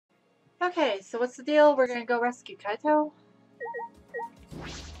Okay, so what's the deal? We're gonna go rescue Kaito?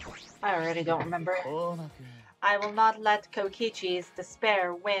 I already don't remember. I will not let Kokichi's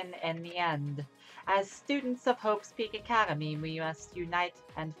despair win in the end. As students of Hope's Peak Academy, we must unite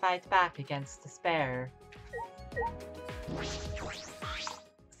and fight back against despair.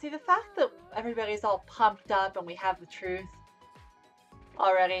 See, the fact that everybody's all pumped up and we have the truth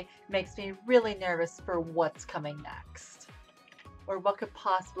already makes me really nervous for what's coming next. Or what could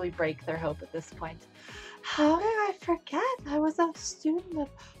possibly break their hope at this point. How did I forget I was a student of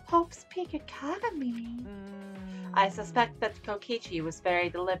Hope's Peak Academy? I suspect that Kokichi was very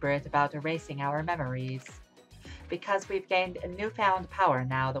deliberate about erasing our memories. Because we've gained a newfound power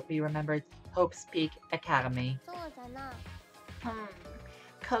now that we remembered Hope's Peak Academy.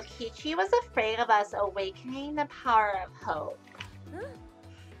 Kokichi was afraid of us awakening the power of hope.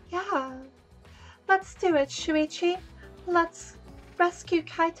 Yeah. Let's do it, Shuichi. Let's rescue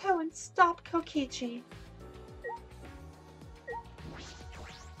Kaito and stop Kokichi.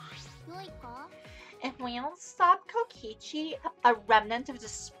 If we don't stop Kokichi, a remnant of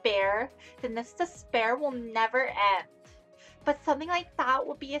despair, then this despair will never end. But something like that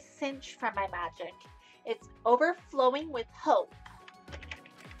will be a cinch for my magic. It's overflowing with hope.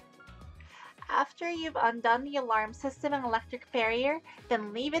 After you've undone the alarm system and electric barrier,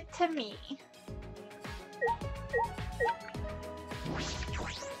 then leave it to me.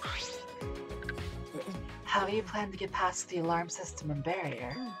 How do you plan to get past the alarm system and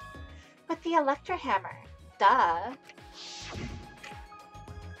barrier? With the electro hammer. Duh.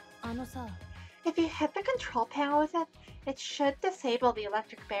 If you hit the control panel with it, it should disable the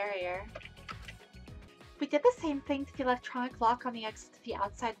electric barrier. We did the same thing to the electronic lock on the exit to the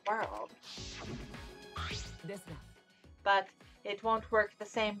outside world. But it won't work the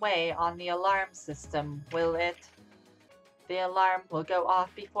same way on the alarm system, will it? The alarm will go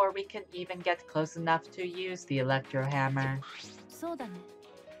off before we can even get close enough to use the electro hammer.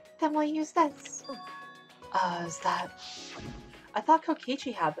 Then we'll use this. Is that... I thought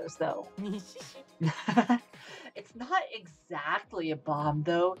Kokichi had those, though. It's not exactly a bomb,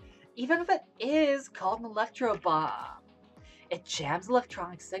 though, even if it is called an electro bomb. It jams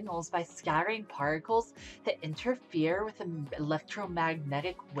electronic signals by scattering particles that interfere with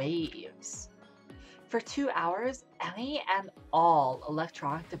electromagnetic waves. For 2 hours, any and all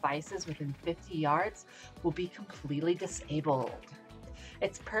electronic devices within 50 yards will be completely disabled.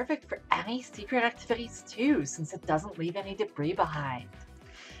 It's perfect for any secret activities too, since it doesn't leave any debris behind.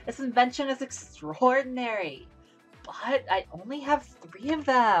 This invention is extraordinary, but I only have 3 of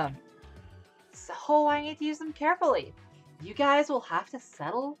them. So I need to use them carefully. You guys will have to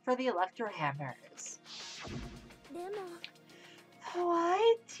settle for the electro hammers.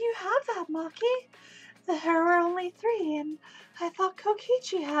 Why do you have that, Maki? There were only 3, and I thought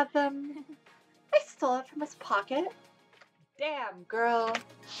Kokichi had them. I stole it from his pocket. Damn, girl.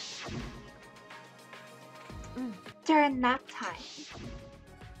 During nap time.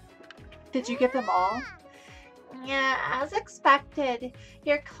 Did you get them all? Yeah, as expected.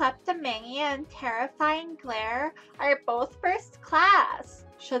 Your kleptomania and terrifying glare are both first class.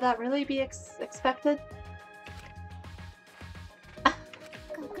 Should that really be expected?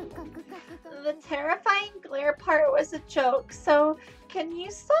 The terrifying glare part was a joke, so can you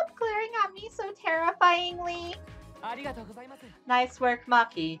stop glaring at me so terrifyingly? Nice work,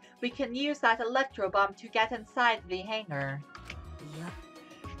 Maki. We can use that electro bomb to get inside the hangar.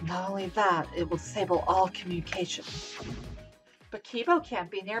 Not only that, it will disable all communication. But Kibo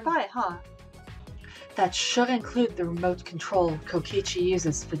can't be nearby, huh? That should include the remote control Kokichi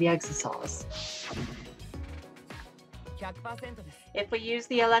uses for the exosols. If we use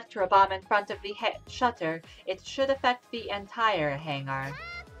the electro bomb in front of the shutter, it should affect the entire hangar.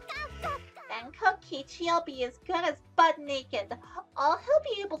 Then Kokichi will be as good as butt naked. All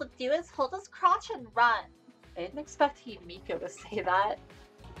he'll be able to do is hold his crotch and run. I didn't expect Himiko to say that.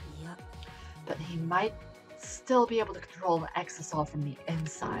 But he might still be able to control an exosol from the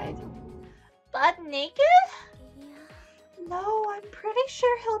inside. Butt naked? No, I'm pretty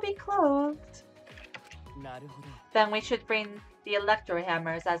sure he'll be clothed. Then we should bring the electro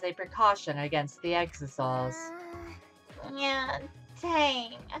hammers as a precaution against the exosols. Yeah,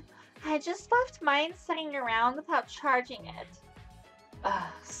 dang. I just left mine sitting around without charging it.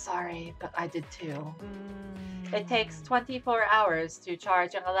 Sorry, but I did too. It takes 24 hours to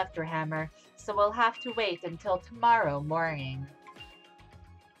charge an electro hammer, so we'll have to wait until tomorrow morning.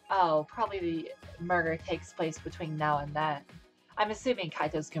 Oh, probably the murder takes place between now and then. I'm assuming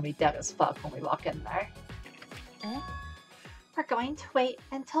Kaito's gonna be dead as fuck when we walk in there. We're going to wait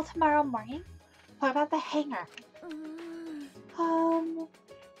until tomorrow morning? What about the hangar?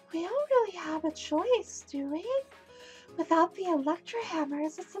 We don't have a choice, do we? Without the electro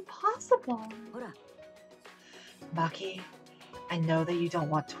hammers, it's impossible. Maki, I know that you don't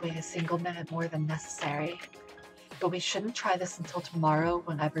want to wait a single minute more than necessary, but we shouldn't try this until tomorrow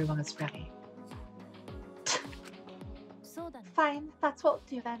when everyone is ready. Fine, that's what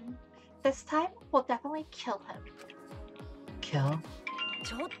we'll do then. This time, we'll definitely kill him. Kill?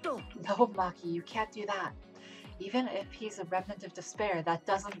 No, Maki, you can't do that. Even if he's a remnant of despair, that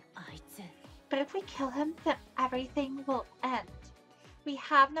doesn't... But if we kill him, then everything will end. We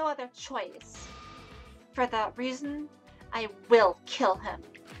have no other choice. For that reason, I will kill him.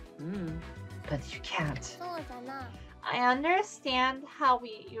 But you can't. I understand how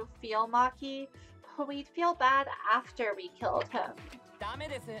you feel, Maki, but we'd feel bad after we killed him.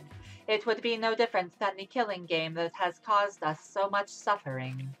 It would be no different than the killing game that has caused us so much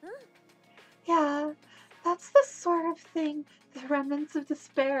suffering. Yeah, that's the sort of thing the remnants of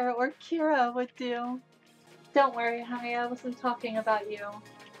despair or Kira would do. Don't worry, honey, I wasn't talking about you.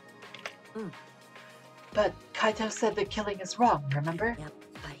 But Kaito said that killing is wrong, remember?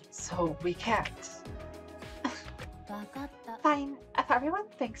 So we can't. Fine, if everyone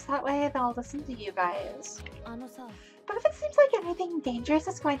thinks that way, then I'll listen to you guys. But if it seems like anything dangerous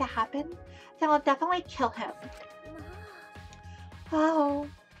is going to happen, then I'll definitely kill him. Wow,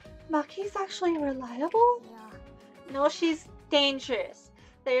 Maki's actually reliable? No, she's dangerous.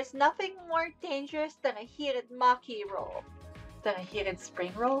 There's nothing more dangerous than a heated Maki roll. Than a heated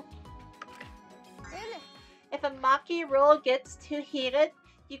spring roll? If a Maki roll gets too heated,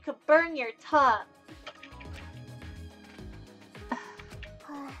 you could burn your tongue.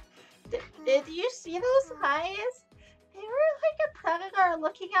 Did you see those eyes? They were like a predator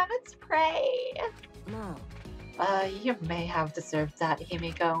looking at its prey. You may have deserved that,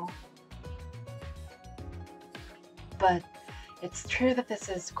 Himiko. But it's true that this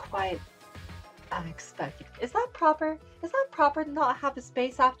is quite unexpected. Is that proper? Is that proper to not have the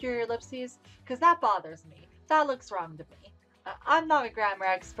space after your ellipses? Because that bothers me. That looks wrong to me. I'm not a grammar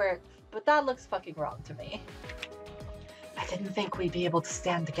expert, but that looks fucking wrong to me. I didn't think we'd be able to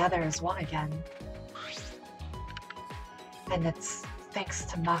stand together as one again. And it's thanks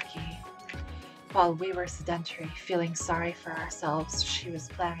to Maki. While we were sedentary, feeling sorry for ourselves, she was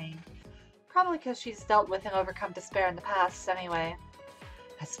planning. Probably because she's dealt with and overcome despair in the past anyway.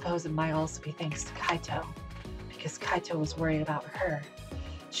 I suppose it might also be thanks to Kaito, because Kaito was worried about her.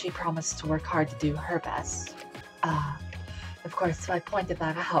 She promised to work hard to do her best. Of course, if I pointed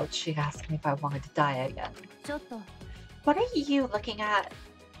that out, she'd ask me if I wanted to die again. What are you looking at?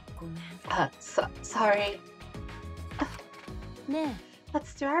 Sorry.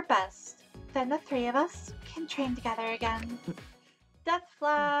 Let's do our best. Then the three of us can train together again. Death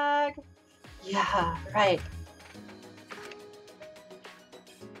flag! Yeah, right.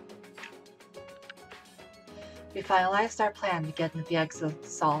 We finalized our plan to get into the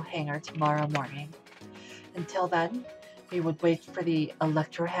Exosol hangar tomorrow morning. Until then, we would wait for the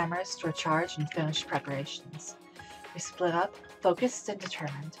electro hammers to recharge and finish preparations. We split up, focused and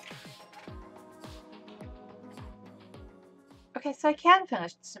determined. Okay, so I can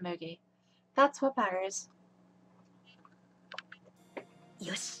finish Tsumugi. That's what matters.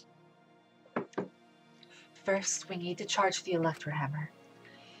 Yosh. First, we need to charge the electro hammer.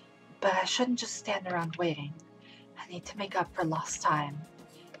 But I shouldn't just stand around waiting. I need to make up for lost time.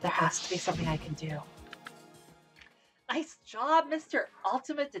 There has to be something I can do. Nice job, Mr.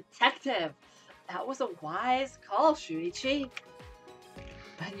 Ultimate Detective! That was a wise call, Shuichi.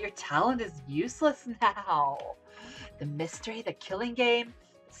 But your talent is useless now. The mystery, the killing game,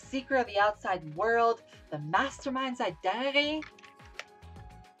 the secret of the outside world, the mastermind's identity.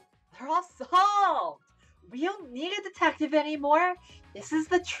 They're all solved! We don't need a detective anymore. This is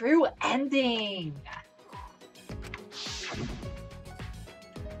the true ending.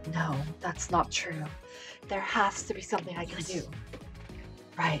 No, that's not true. There has to be something I can do.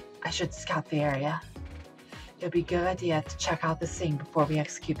 Right, I should scout the area. It would be a good idea to check out the scene before we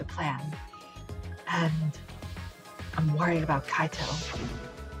execute the plan. And I'm worried about Kaito.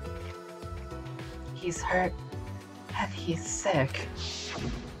 He's hurt, and he's sick.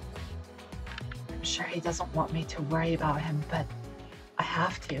 I'm sure he doesn't want me to worry about him, but I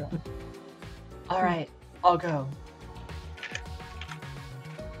have to. Alright, I'll go.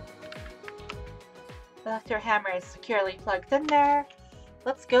 The electro hammer is securely plugged in there.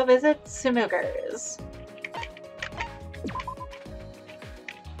 Let's go visit Tsumugers.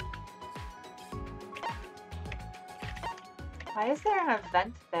 Why is there an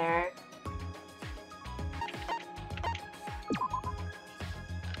event there?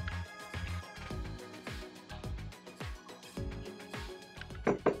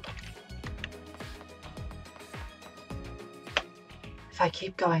 If I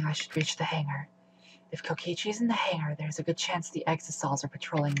keep going, I should reach the hangar. If Kokichi's in the hangar, there's a good chance the Exisals are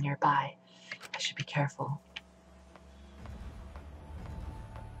patrolling nearby. I should be careful.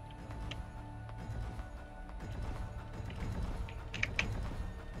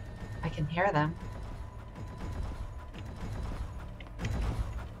 I can hear them.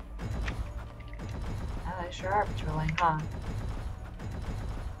 Oh, they sure are patrolling, huh?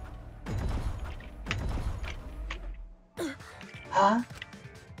 Huh?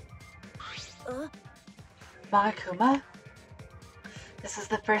 Monokuma? This is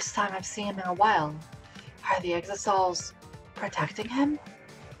the first time I've seen him in a while. Are the Exisals protecting him?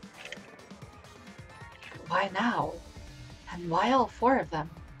 Why now? And why all 4 of them?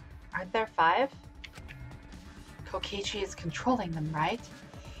 Aren't there 5? Kokichi is controlling them, right?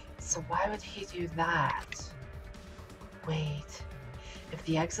 So why would he do that? Wait, if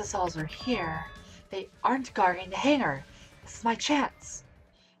the Exisals are here, they aren't guarding the hangar. This is my chance.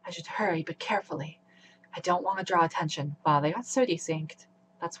 I should hurry, but carefully. I don't want to draw attention. Wow, they got so desynced.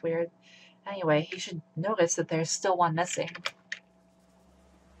 That's weird. Anyway, he should notice that there's still one missing.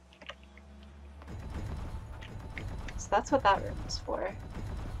 So that's what that room is for.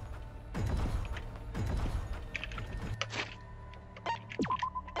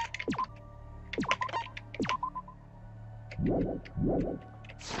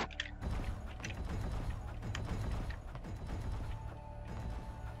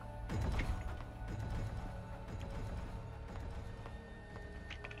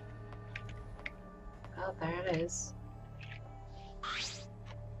 Oh, there it is.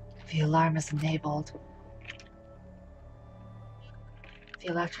 The alarm is enabled. The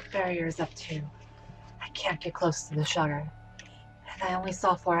electric barrier is up too. I can't get close to the shutter. And I only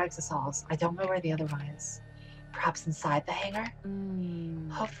saw 4 Exisals. I don't know where the other one is. Perhaps inside the hangar?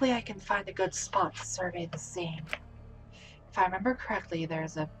 Hopefully I can find a good spot to survey the scene. If I remember correctly,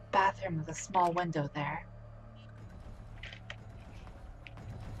 there's a bathroom with a small window there.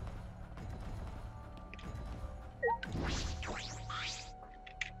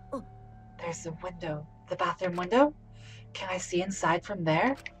 There's a window. The bathroom window? Can I see inside from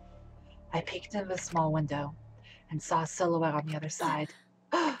there? I peeked into the small window and saw a silhouette on the other side.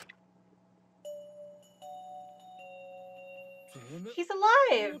 He's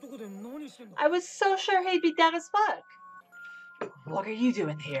alive! I was so sure he'd be dead as fuck. What are you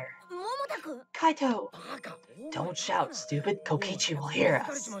doing here? Kaito! Don't shout, stupid. Kokichi will hear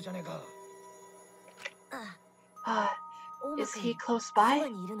us. Is he close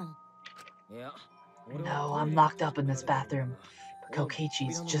by? No, I'm locked up in this bathroom, but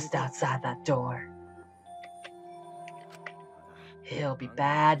Kokichi's just outside that door. It'll be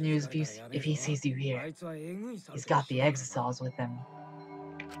bad news if he sees you here. He's got the Exisals with him.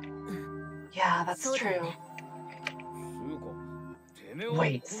 Yeah, that's true.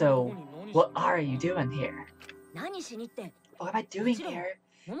 Wait, so what are you doing here? What am I doing here?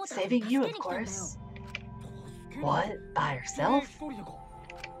 Saving you, of course. What? By yourself?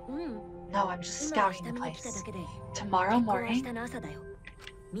 No, I'm just scouting the place. Tomorrow morning,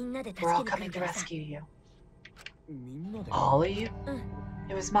 we're all coming to rescue you. All of you?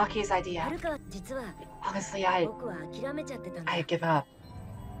 It was Maki's idea. Honestly, I had given up.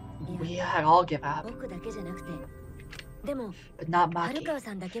 We had all given up. But not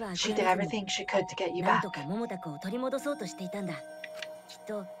Maki. She did everything she could to get you back.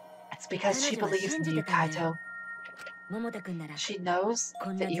 It's because she believes in you, Kaito. She knows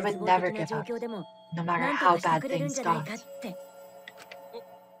that you would never give up, no matter how bad things got.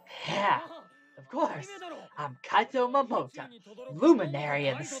 Yeah, of course. I'm Kaito Momota, luminary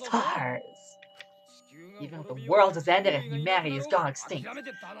of the stars. Even if the world has ended and humanity has gone extinct,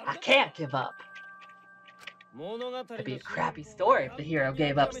 I can't give up. It'd be a crappy story if the hero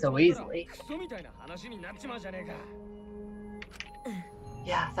gave up so easily.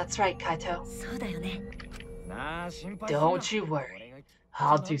 Yeah, that's right, Kaito. Don't you worry.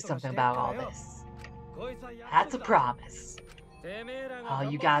 I'll do something about all this. That's a promise. Oh,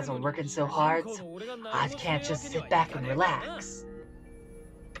 you guys are working so hard, so I can't just sit back and relax.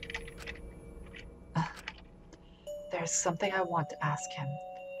 There's something I want to ask him.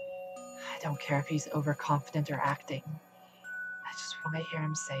 I don't care if he's overconfident or acting. I just want to hear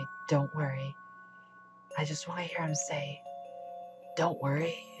him say, "Don't worry." I just want to hear him say, "Don't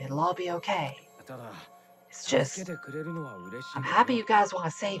worry, it'll all be okay." It's just, I'm happy you guys want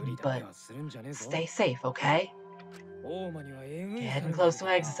to save me, but stay safe, okay? Getting close to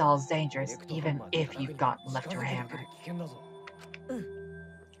an Exisal is dangerous, even if you've gotten left your hammer.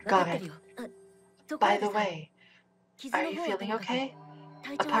 Got it. By the way, are you feeling okay?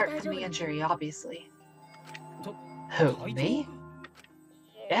 Apart from the injury, obviously. Who, me?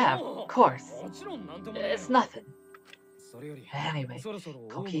 Yeah, of course. It's nothing. Anyway,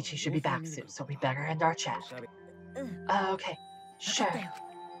 Kokichi should be back soon, so we better end our chat. Okay, sure.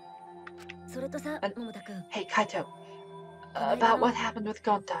 And, hey, Kaito, about what happened with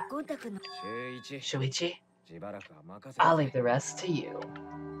Gonta. Shuichi, I'll leave the rest to you.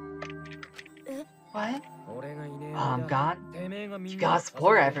 What? I'm gone? You gotta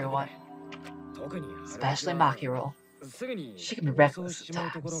support everyone. Especially Makiro. She can be reckless at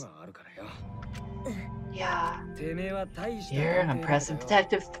times. Yeah. You're an impressive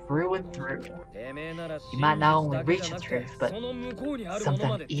detective through and through. You might not only reach the truth, but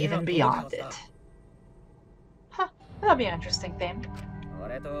something even beyond it. Huh, that'll be an interesting theme.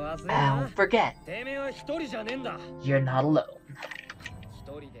 And don't forget, you're not alone.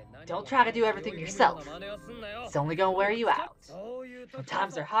 Don't try to do everything yourself. It's only gonna wear you out. When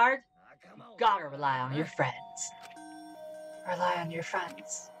times are hard, you gotta rely on your friends. Rely on your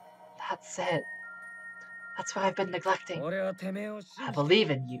friends. That's it. That's what I've been neglecting. I believe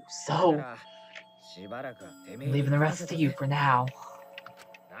in you, so I'm leaving the rest to you for now.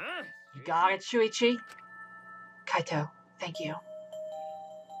 You got it, Shuichi? Kaito, thank you.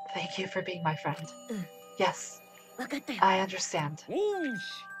 Thank you for being my friend. Yes, I understand.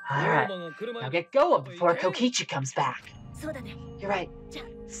 Alright, now get going before Kokichi comes back. You're right.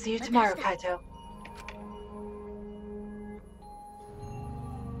 See you tomorrow, Kaito.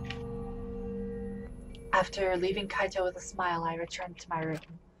 After leaving Kaito with a smile, I returned to my room.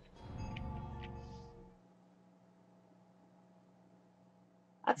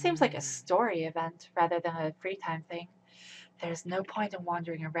 That seems like a story event rather than a free time thing. There's no point in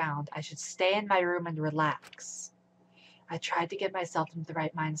wandering around. I should stay in my room and relax. I tried to get myself into the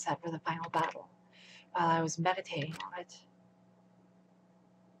right mindset for the final battle. While I was meditating on it,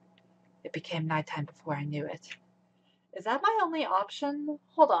 it became nighttime before I knew it. Is that my only option?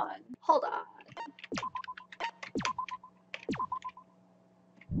 Hold on.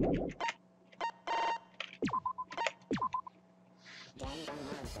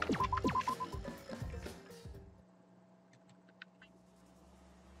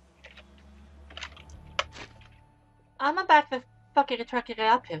 I'm about to fucking truck it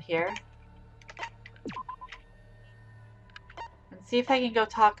up here. And see if I can go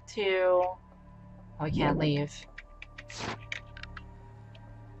talk to... Oh, I can't leave.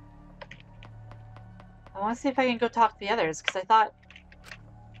 I want to see if I can go talk to the others, because I thought...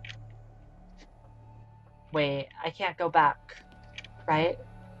 Wait, I can't go back. Right?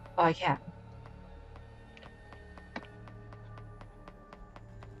 Oh, I can.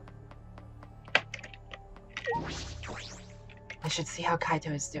 I should see how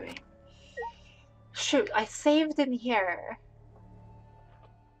Kaito is doing. Shoot, I saved in here.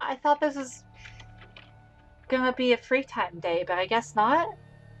 I thought this was gonna be a free time day, but I guess not.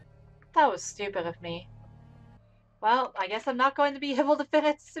 That was stupid of me. Well, I guess I'm not going to be able to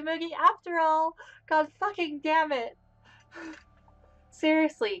finish Tsumugi after all. God fucking damn it.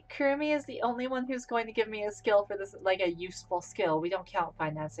 Seriously, Kurumi is the only one who's going to give me a skill for this, like a useful skill. We don't count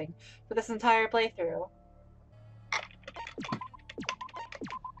financing for this entire playthrough.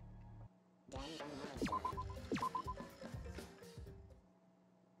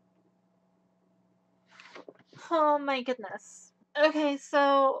 Oh my goodness. Okay,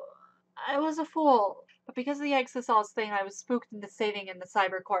 so I was a fool, but because of the Exosols thing, I was spooked into saving in the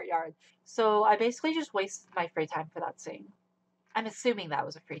cyber courtyard. So I basically just wasted my free time for that scene. I'm assuming that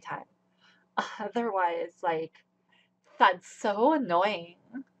was a free time. Otherwise, like, that's so annoying.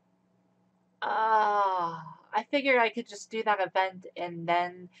 I figured I could just do that event and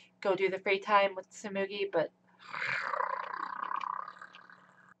then go do the free time with Tsumugi, but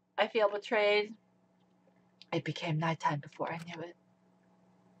I feel betrayed. It became nighttime before I knew it.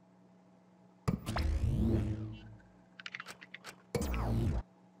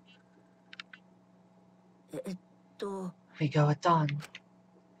 We go at dawn.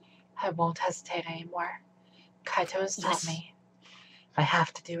 I won't hesitate anymore. Kaito has taught me. I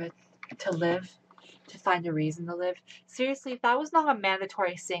have to do it. To live. To find a reason to live. Seriously, if that was not a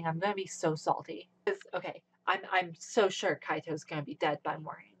mandatory thing, I'm gonna be so salty. Okay, I'm so sure Kaito's gonna be dead by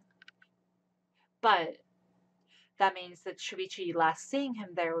morning. But that means that Shuichi last seeing him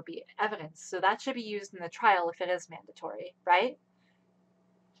there would be evidence, so that should be used in the trial if it is mandatory, right?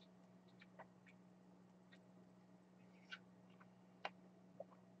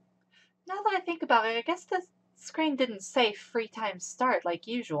 Now that I think about it, I guess the screen didn't say free time start like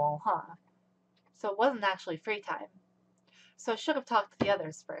usual, huh? So it wasn't actually free time. So I should have talked to the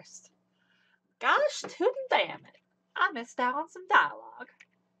others first. Gosh, tootin' damn it. I missed out on some dialogue.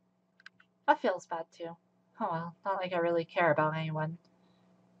 That feels bad too. Oh well, not like I really care about anyone.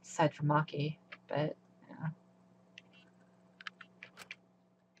 Aside from Maki, but yeah.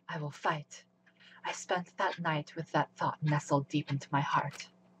 I will fight. I spent that night with that thought nestled deep into my heart.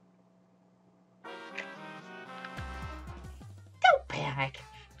 Don't panic.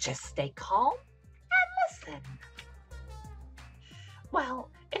 Just stay calm and listen. Well,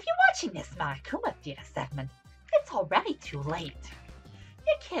 if you're watching this Monokuma Theater segment, it's already too late.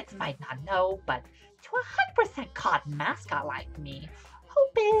 Your kids might not know, but to a 100% cotton mascot like me,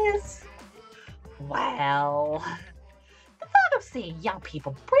 hope is... well... the thought of seeing young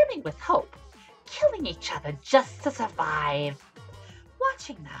people brimming with hope, killing each other just to survive,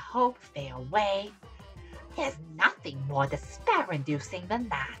 watching the hope fade away, there's nothing more despair-inducing than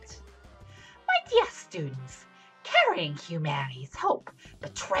that. My dear students, carrying humanity's hope,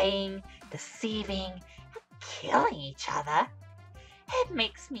 betraying, deceiving, and killing each other, it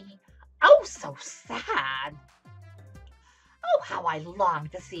makes me oh so sad. Oh, how I long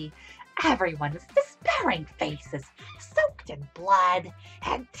to see everyone's despairing faces soaked in blood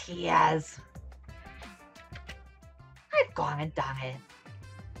and tears. I've gone and done it.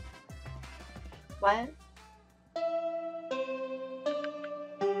 What?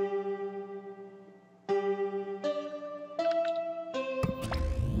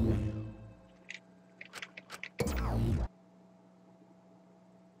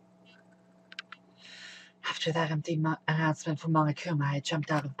 After that empty announcement from Monokuma, I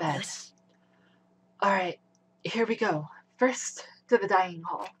jumped out of bed. Alright, here we go. First, to the dining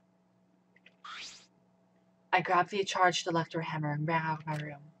hall. I grabbed the charged electro hammer and ran out of my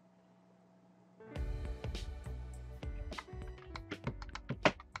room.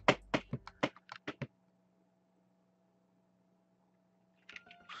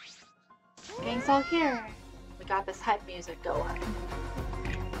 Gang's all here. We got this hype music going.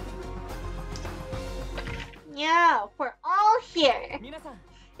 Yeah, we're all here.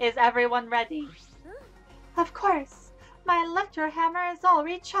 Is everyone ready? Of course. My electro hammer is all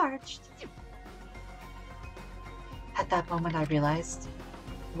recharged. At that moment I realized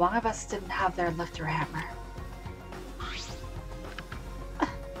one of us didn't have their electro hammer.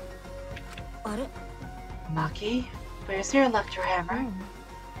 Maki, where's your electro hammer?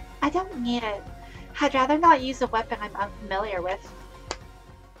 I don't need it. I'd rather not use a weapon I'm unfamiliar with.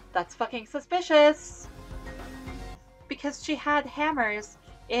 That's fucking suspicious. Because she had hammers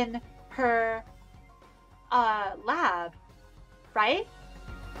in her lab, right?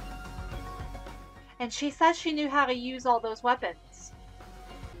 And she said she knew how to use all those weapons.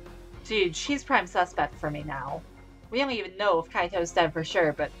 Dude, she's prime suspect for me now. We don't even know if Kaito's dead for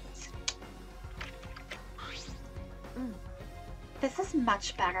sure, but... This is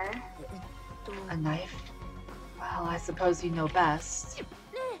much better. A knife? Well, I suppose you know best.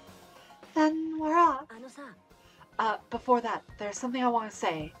 Then we're off. Before that, there's something I want to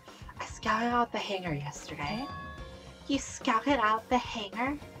say. I scouted out the hangar yesterday. You scouted out the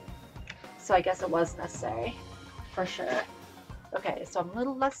hangar? So I guess it was necessary. For sure. Okay, so I'm a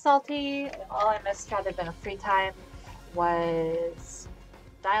little less salty. All I missed rather than a free time was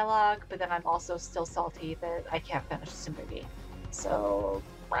dialogue, but then I'm also still salty that I can't finish the movie. So...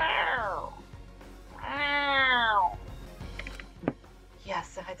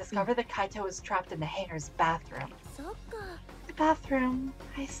 Yes, and I discovered that Kaito was trapped in the hangar's bathroom. The bathroom,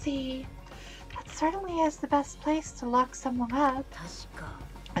 I see. That certainly is the best place to lock someone up.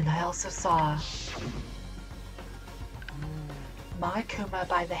 And I also saw Monokuma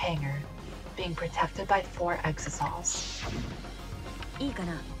by the hangar, being protected by 4 exosols.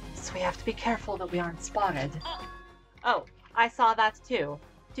 So we have to be careful that we aren't spotted. Oh, I saw that too.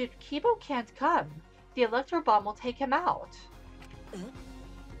 Dude, Kibo can't come. The electro bomb will take him out.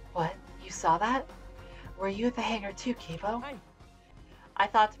 What? You saw that? Were you at the hangar too, Kibo? I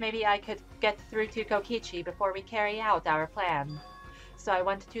thought maybe I could get through to Kokichi before we carry out our plan. So I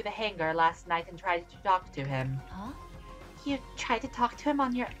went to the hangar last night and tried to talk to him. Huh? You tried to talk to him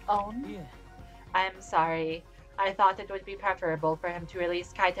on your own? Yeah. I'm sorry. I thought it would be preferable for him to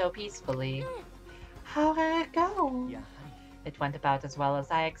release Kaito peacefully. How did it go? Yeah. It went about as well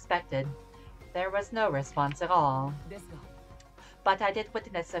as I expected. There was no response at all. But I did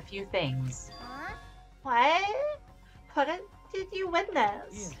witness a few things. Huh? What did you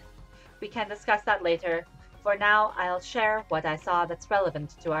witness? Yeah. We can discuss that later. For now, I'll share what I saw that's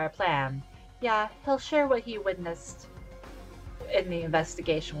relevant to our plan. Yeah, he'll share what he witnessed in the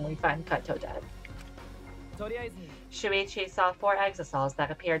investigation when we find Kaito dead. Shuichi saw 4 exosols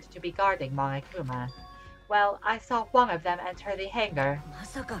that appeared to be guarding Monokuma. Well, I saw one of them enter the hangar.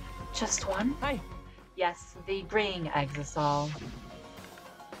 Just one? Yes, the green exosol.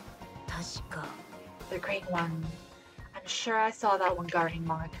 The green one. I'm sure I saw that one guarding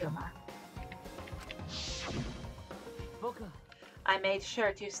Monokuma. I made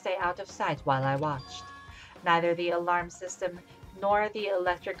sure to stay out of sight while I watched. Neither the alarm system nor the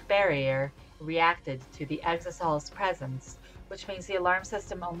electric barrier reacted to the Exosol's presence, which means the alarm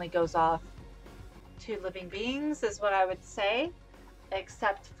system only goes off to living beings, is what I would say.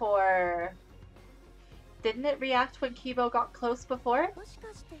 Except for... Didn't it react when Kibo got close before?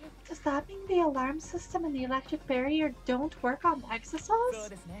 Does that mean the alarm system and the electric barrier don't work on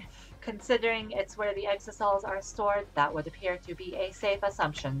Exosols? Considering it's where the Exosols are stored, that would appear to be a safe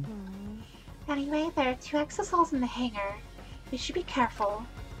assumption. Anyway, there are 2 Exosols in the hangar. We should be careful.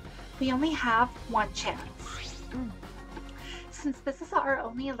 We only have one chance. Since this is our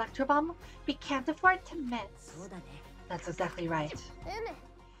only electro bomb, we can't afford to miss. That's exactly right.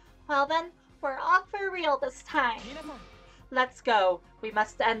 Well then, we're off for real this time. Let's go. We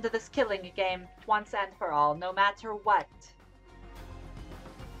must end this killing game once and for all, no matter what.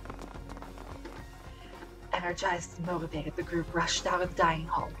 Energized and motivated, the group rushed out of the dining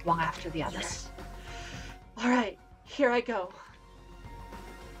hall, one after the other. Alright, here I go.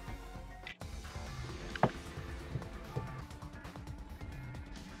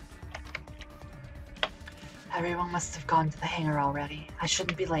 Everyone must have gone to the hangar already. I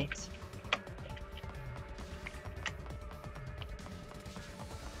shouldn't be late.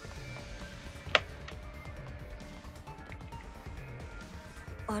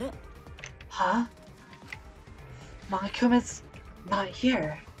 Huh? Monokuma's not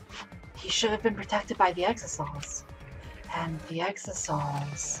here. He should have been protected by the Exosols. And the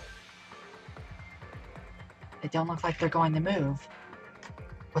Exosols... They don't look like they're going to move.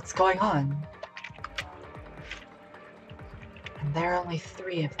 What's going on? And there are only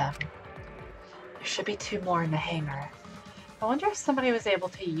 3 of them. There should be 2 more in the hangar. I wonder if somebody was able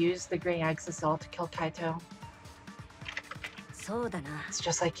to use the green Exosol to kill Kaito. It's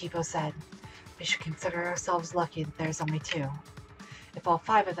just like Kipo said. We should consider ourselves lucky that there's only 2. If all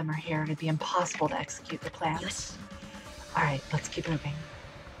 5 of them are here, it'd be impossible to execute the plan. Alright, let's keep moving.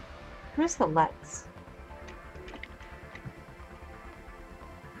 Who's the Let's?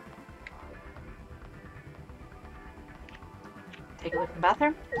 Take a look in the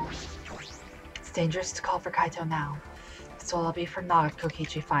bathroom. It's dangerous to call for Kaito now, so I'll be for naught if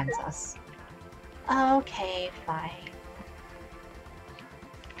Kokichi finds us. Okay, fine.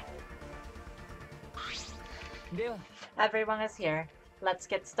 Everyone is here. Let's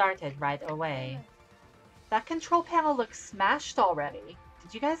get started right away. That control panel looks smashed already.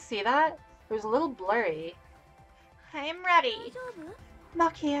 Did you guys see that? It was a little blurry. I'm ready.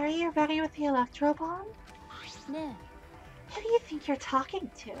 Maki, are you ready with the electro bomb? Who do you think you're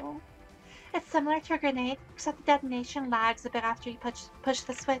talking to? It's similar to a grenade, except the detonation lags a bit after you push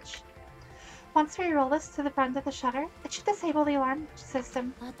the switch. Once we roll this to the front of the shutter, it should disable the alarm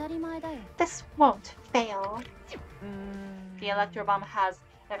system. This won't fail. The electro bomb has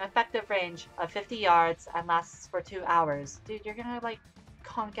an effective range of 50 yards and lasts for 2 hours. Dude, you're gonna, like,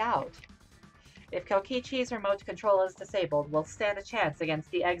 conk out. If Kokichi's remote control is disabled, we'll stand a chance against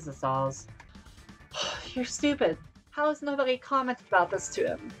the Exosols. You're stupid. How has nobody commented about this to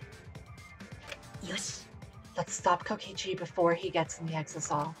him? Let's stop Kokichi before he gets in the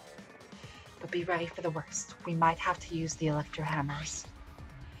Exosol. But be ready for the worst. We might have to use the electro hammers.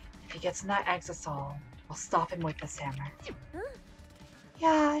 If he gets in that Exosol, we'll stop him with this hammer.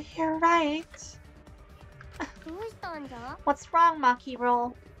 Yeah, you're right. What's wrong, Maki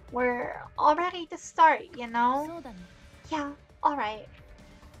Roll? We're all ready to start, you know? Yeah, alright.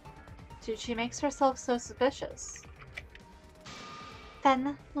 Dude, she makes herself so suspicious.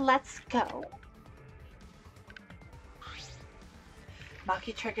 Then, let's go.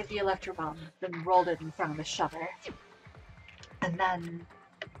 Maki triggered the electro bomb, then rolled it in front of the shutter. And then...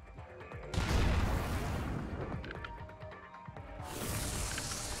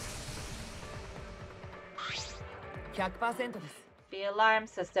 The alarm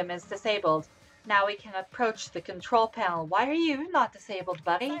system is disabled. Now we can approach the control panel. Why are you not disabled,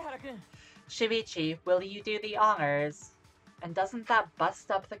 buddy? Shibichi, will you do the honors? And doesn't that bust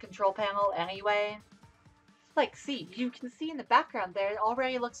up the control panel anyway? Like, see, you can see in the background there, it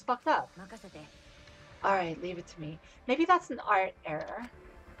already looks fucked up. Alright, leave it to me. Maybe that's an art error.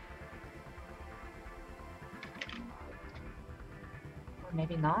 Or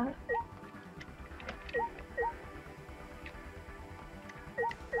maybe not.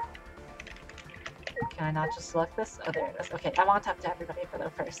 Can I not just select this? Oh, there it is. Okay, I want to talk to everybody for the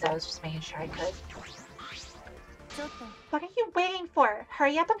first. I was just making sure I could. What are you waiting for?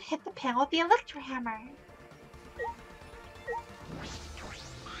 Hurry up and hit the panel with the electro hammer.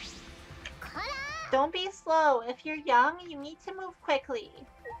 Don't be slow. If you're young, you need to move quickly.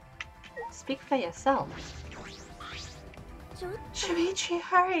 Speak for yourself. Shuichi,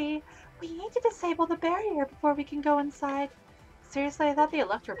 hurry! We need to disable the barrier before we can go inside. Seriously, I thought the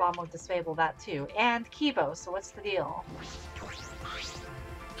electro bomb would disable that too. And Kibo, so what's the deal?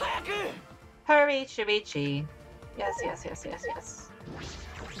 Hurry, Shuichi. Yes.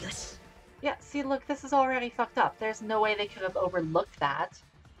 Yeah, see, look, this is already fucked up. There's no way they could have overlooked that.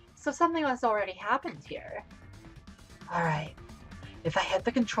 So something has already happened here. Alright. If I hit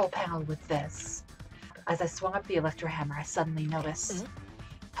the control panel with this... As I swung up the electro hammer, I suddenly noticed...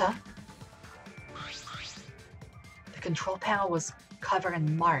 Huh? The control panel was covered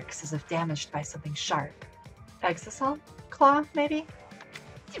in marks as if damaged by something sharp. Exisal? Claw, maybe?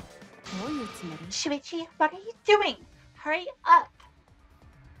 Shuichi, what are you doing? Hurry up!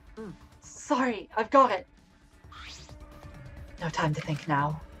 Sorry, I've got it. No time to think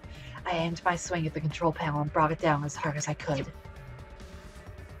now. I aimed my swing at the control panel and brought it down as hard as I could.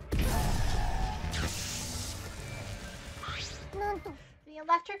 The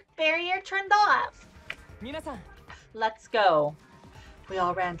electric barrier turned off. Let's go. We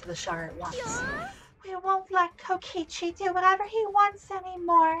all ran to the shutter at once. We won't let Kokichi do whatever he wants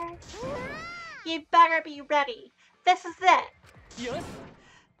anymore. You better be ready. This is it.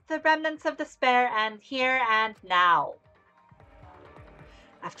 The remnants of despair end here and now.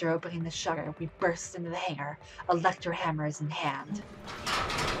 After opening the shutter, we burst into the hangar, electro hammers in hand.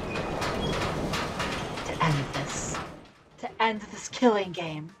 To end this. To end this killing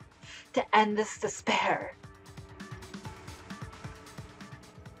game. To end this despair.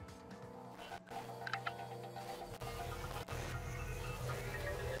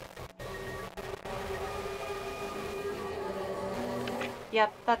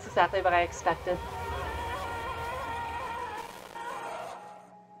 Yep, that's exactly what I expected.